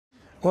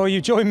Well,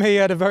 you join me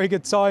at a very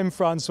good time,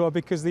 Francois,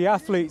 because the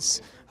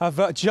athletes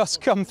have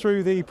just come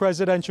through the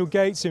presidential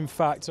gates, in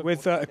fact.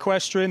 With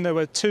equestrian, there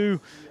were 2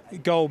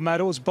 gold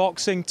medals,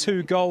 boxing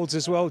 2 golds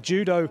as well,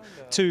 judo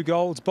 2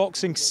 golds,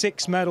 boxing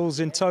 6 medals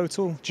in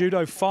total,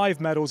 judo 5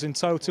 medals in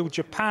total.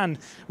 Japan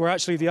were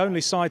actually the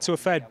only side to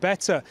have fared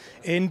better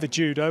in the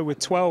judo with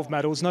 12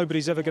 medals.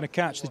 Nobody's ever going to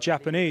catch the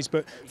Japanese,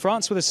 but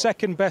France were the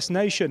second best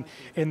nation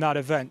in that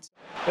event.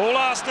 All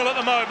Arsenal at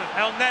the moment.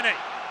 El Nene,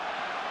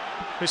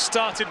 who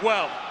started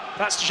well.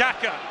 That's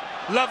Xhaka.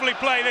 Lovely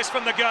play this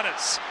from the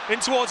Gunners. In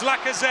towards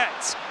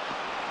Lacazette.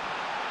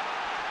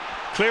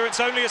 Clearance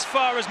only as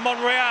far as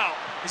Monreal.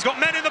 He's got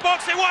men in the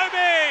box.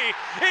 Iwobi!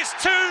 It's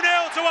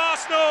 2-0 to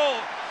Arsenal.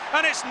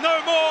 And it's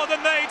no more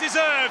than they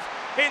deserve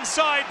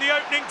inside the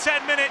opening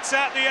 10 minutes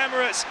at the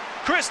Emirates.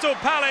 Crystal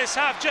Palace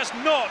have just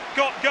not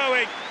got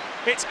going.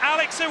 It's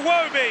Alex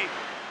Iwobi.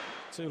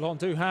 Toulon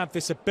do have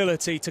this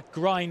ability to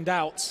grind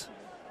out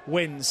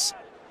wins.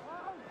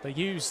 They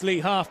used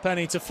Lee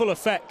Halfpenny to full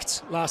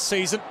effect last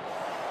season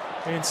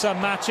in some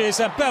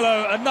matches. And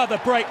Bello, another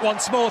break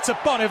once more to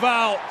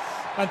Bonneval.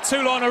 And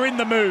Toulon are in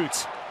the mood.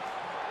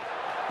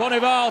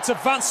 Bonneval to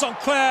Vincent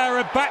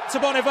Clerc, and back to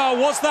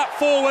Bonneval. Was that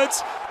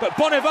forwards? But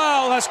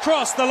Bonneval has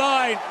crossed the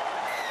line.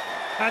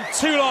 And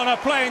Toulon are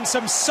playing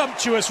some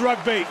sumptuous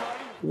rugby.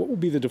 What will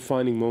be the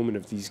defining moment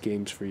of these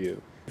games for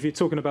you? If you're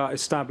talking about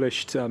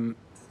established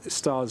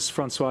stars,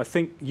 Francois, I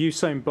think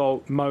Usain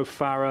Bolt, Mo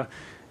Farah,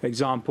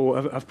 example,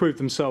 have proved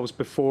themselves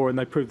before, and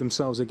they proved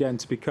themselves again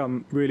to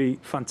become really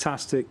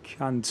fantastic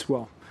and,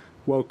 well,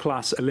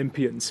 world-class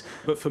Olympians.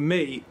 But for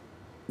me,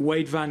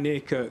 Wade van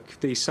Niekerk,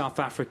 the South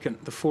African,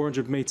 the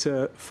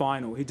 400-metre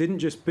final, he didn't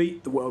just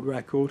beat the world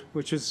record,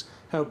 which was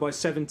held by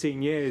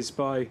 17 years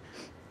by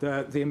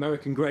the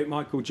American great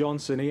Michael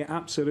Johnson. He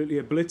absolutely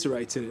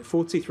obliterated it,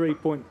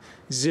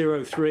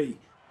 43.03.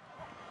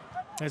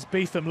 There's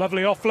Beetham,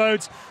 lovely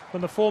offloads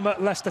from the former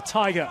Leicester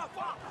Tiger.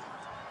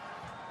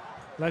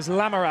 Les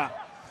Lamara.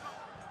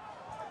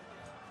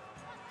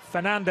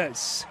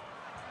 Fernandez.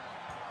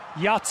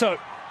 Yato.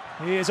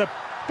 He is a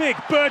big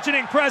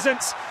burgeoning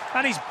presence,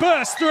 and he's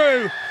burst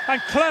through,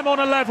 and Clem on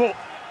a level.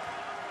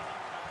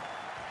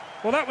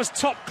 Well, that was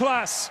top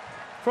class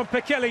from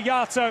Pekele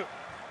Yato.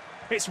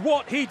 It's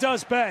what he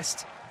does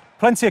best.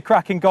 Plenty of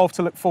cracking golf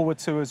to look forward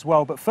to as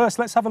well, but first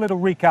let's have a little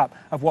recap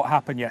of what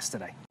happened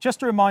yesterday.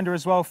 Just a reminder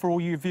as well for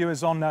all you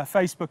viewers on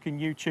Facebook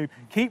and YouTube,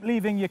 keep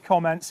leaving your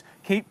comments,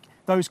 keep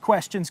those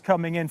questions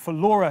coming in for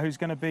Laura, who's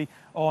going to be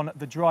on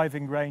the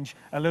driving range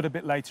a little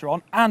bit later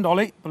on. And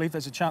Ollie, I believe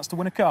there's a chance to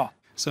win a car.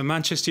 So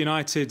Manchester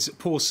United's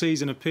poor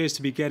season appears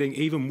to be getting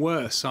even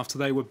worse after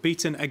they were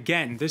beaten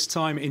again, this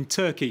time in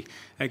Turkey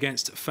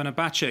against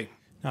Fenerbahce.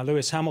 Now,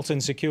 Lewis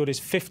Hamilton secured his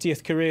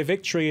 50th career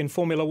victory in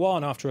Formula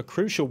One after a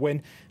crucial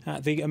win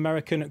at the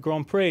American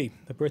Grand Prix.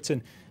 The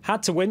Briton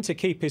had to win to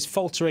keep his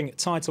faltering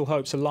title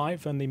hopes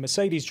alive, and the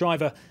Mercedes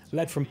driver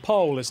led from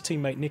pole as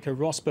teammate Nico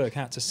Rosberg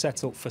had to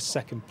settle for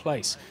second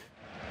place.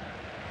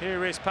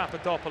 Here is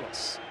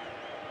Papadopoulos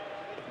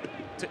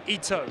to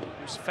Ito,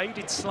 who's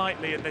faded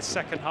slightly in this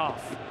second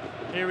half.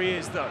 Here he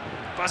is, though,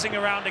 buzzing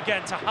around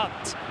again to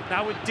Hunt.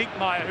 Now with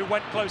Diekmeyer, who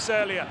went close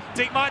earlier.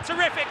 Diekmeyer,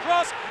 terrific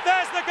cross.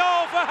 There's the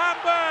goal for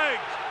Hamburg.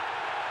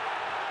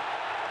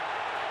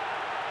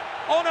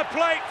 On a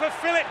plate for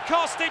Filip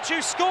Kostic,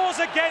 who scores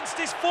against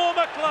his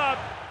former club.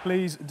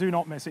 Please do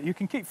not miss it. You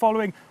can keep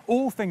following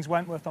all things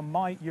Wentworth on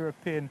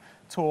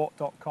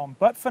myeuropeantour.com.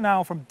 But for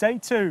now, from day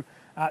 2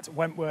 at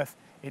Wentworth,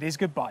 it is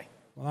goodbye.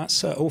 Well,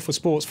 that's all for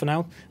sports for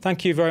now.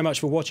 Thank you very much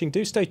for watching.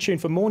 Do stay tuned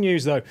for more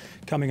news, though,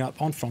 coming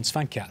up on France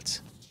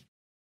 24.